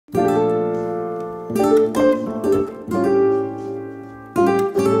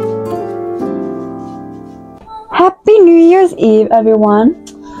Christmas Eve, everyone.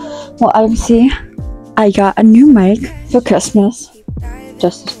 Well, obviously, I got a new mic for Christmas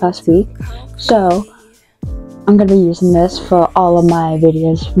just this past week, so I'm gonna be using this for all of my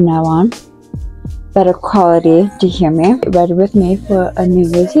videos from now on. Better quality to hear me. Get ready with me for a New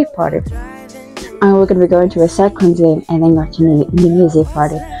Year's Eve party. And we're gonna be going to a cyclone game and then going to New Year's Eve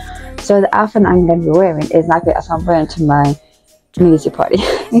party. So the outfit I'm gonna be wearing is not the outfit I'm wearing to my New Year's Eve party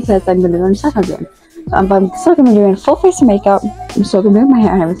because I'm gonna be going to cyclone game. So I'm still gonna be doing full face of makeup. I'm still gonna be doing my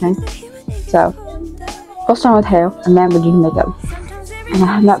hair and everything. So we'll start with hair and then we'll do makeup. And I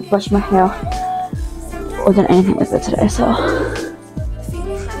have not brushed my hair or done anything with it today, so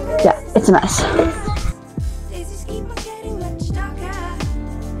yeah, it's a mess.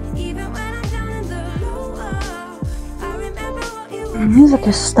 The music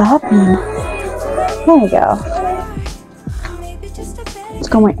is stopping. There we go. It's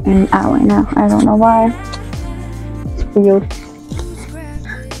going in and out right now. I don't know why. It's weird.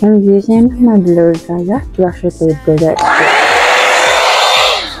 I'm using my blue color to actually do that.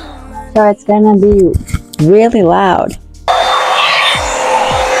 So it's gonna be really loud.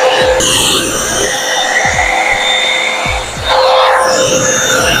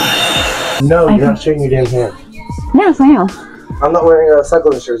 No, you're not shaving your damn hair. Yes, I am. I'm not wearing a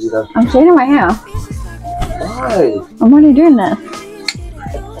cyclone jersey though. I'm shaving my hair. Why? And why are you doing this?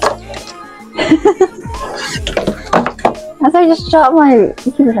 I thought I just dropped my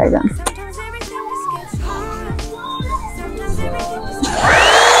computer tray down.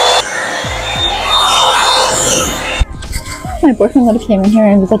 My boyfriend would have came in here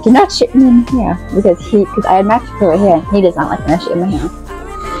and was like, "You're not shaving in here," because I had natural curly hair and he does not like when I shave my hair.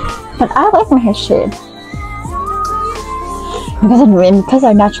 But I like my hair shaved. Because I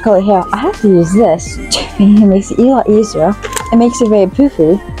have natural curly hair, I have to use this. It makes it a lot easier. It makes it very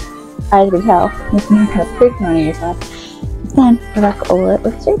poofy, as you can tell. It makes me kind of poofy on the inside. But then I rock over it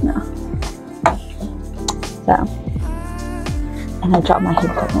with shade now. So, and I drop my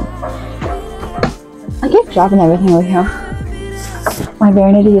hair equipment. I keep dropping everything over here. My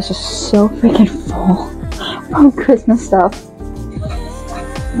vanity is just so freaking full of Christmas stuff.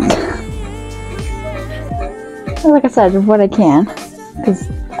 Like I said, what I can, because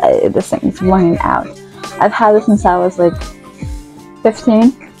this thing is running out. I've had this since I was like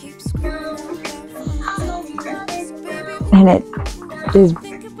 15, and it is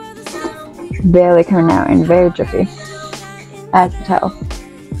barely coming out and very drippy, as you can tell.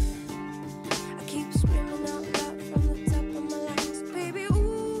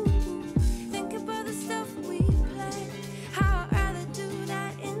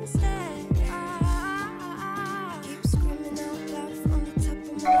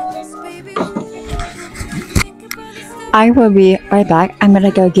 I will be right back. I'm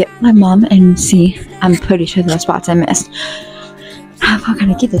gonna go get my mom and see. I'm pretty sure there are spots I missed. We're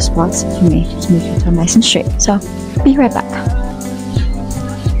gonna get those spots for me to make it nice and straight. So, be right back.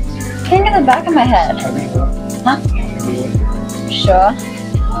 Can't get the back of my head. Huh? Sure.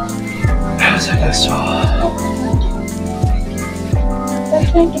 I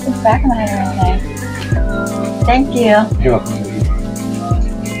can't get the back of my head or anything. Thank you. You're welcome.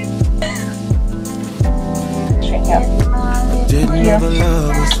 Didn't know the love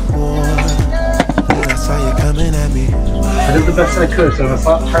was war. I saw you coming at me. I did the best I could, so it's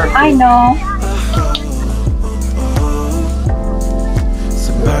not perfect. I know.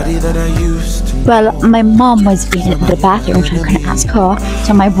 Somebody that I used to. Well, my mom was being in the bathroom, so I couldn't ask her.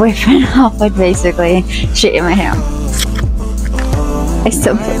 So my boyfriend offered basically shaving my hair. I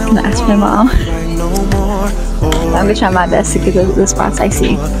still can ask my mom. I'm gonna try my best to get the spots I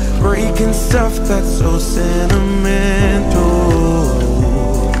see. Breaking stuff that's so sentimental.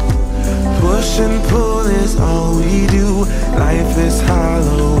 Push and pull is all we do. Life is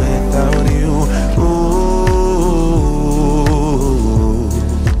hollow without you. Ooh,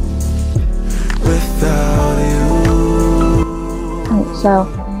 without you. So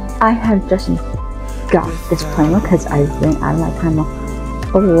I have just got this primer because I ran out of my primer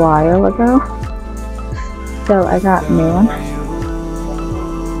a while ago. So I got a new one.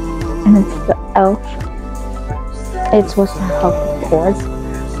 And it's the e.l.f. It's supposed to help with pores.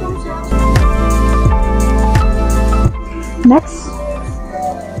 Next,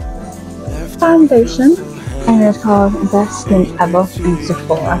 foundation, and it's called Best Skin Ever in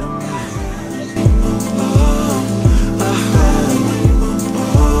Sephora.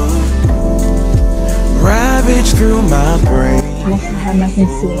 Ravage through my brain. I also have my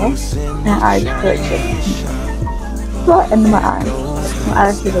concealer, and I purchased right into my eye. My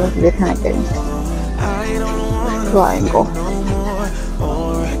eyes are looking really kind of good. Triangle.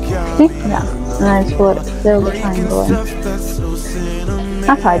 See? Yeah. and I just fill the triangle in.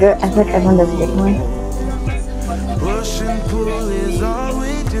 That's how I do it. I think everyone does it differently. Push and pull is all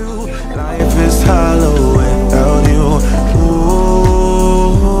we do. Life is hollow without you. Ooh,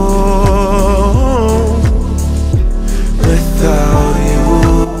 without you.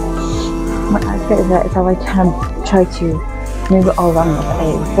 What I get is that if I like try to move it all around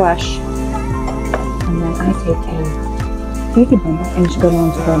with a brush, and then I take a baby blender and just go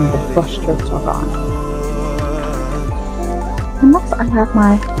down to the brush strokes are gone. And next I have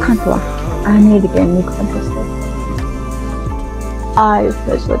my contour. I need to get a new contour stick. I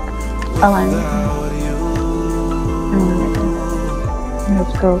just like align it. And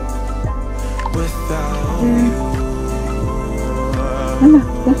let's go.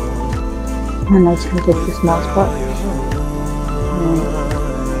 And I just gonna take the small spot and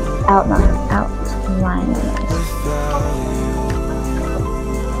outline it.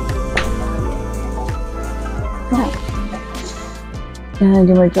 Yeah. And I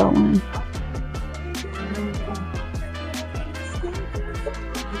do my jaw line.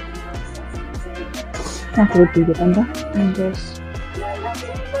 After the beauty blender, and just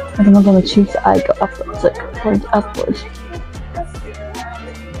I think I'm gonna choose the eye go upwards, like towards upwards.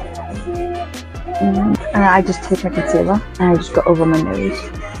 And I just take my concealer and I just go over my nose.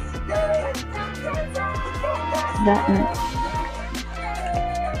 That and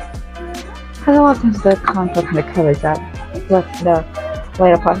because a lot of times the contour kind of covers that, like the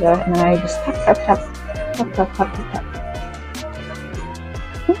lighter part there, and then I just tap tap tap tap tap tap tap tap.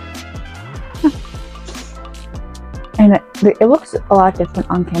 And it looks a lot different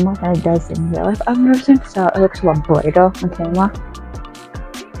on camera than it does in real life, I've noticed, so it looks a lot brighter on camera.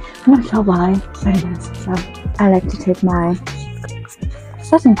 I'm not sure why, but it is. So I like to take my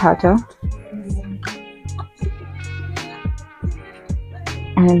setting powder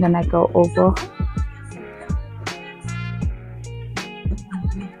and then I go over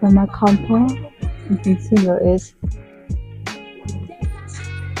with my contour and concealer is.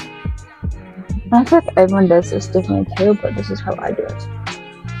 I feel like everyone does this differently too, but this is how I do it.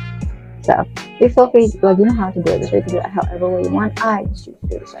 So you feel free, like you know how to do it this way, you can do it however way you want. I just choose to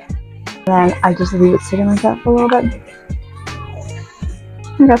do it this way. Then I just leave it sitting like that for a little bit.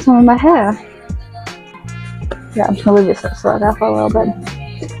 I got some in my hair. Yeah, I'm just gonna leave it sit like that for a little bit.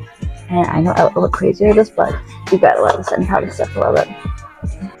 And I know I look crazy with this, but you gotta let the setting powder sit for a little bit.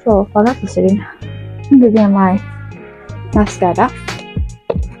 So while that's sitting, I'm gonna get my mascara.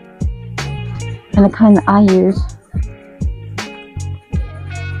 And the kind that I use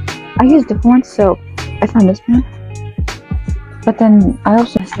different ones, so I found this one. But then I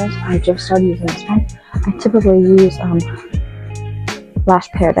just started using this one. I typically use Lash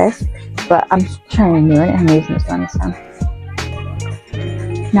Paradise, but I'm trying to new it and I'm using this one this time.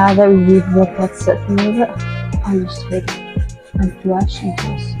 Now that we've let that sit for a little bit, I'll just take a brush and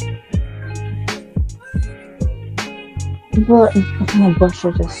just kind of brush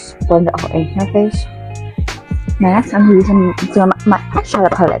or just blend it all in your face. Next, I'm using my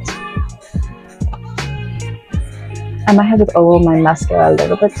eyeshadow palette. I might have to go over my mascara a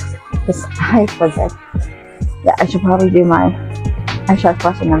little bit because I forget. Yeah, I should probably do my eyeshadow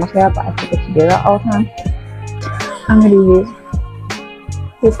first and my mascara, but I forget to do that all the time. I'm going to use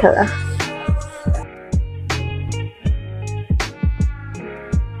this color.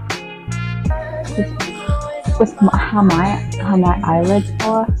 With how my eyelids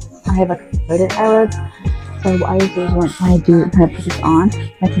are, I have like hooded eyelids. So what I usually do is when I do kind of put this on,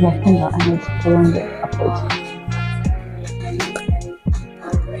 I take my finger and I just blend it upwards.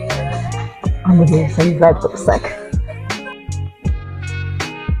 I'm gonna do some red lipstick.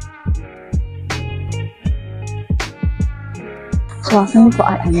 So last thing before I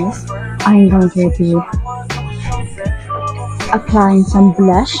end this, I'm going to be applying some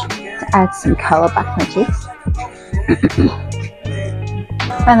blush to add some color back to my cheeks.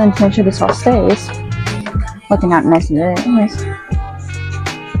 And then to make sure this all stays looking out nice and nice,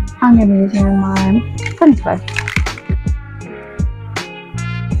 I'm going to be using my setting spray.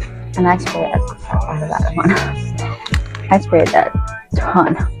 And I spray it out of that one. I sprayed that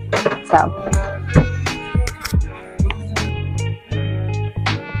ton. So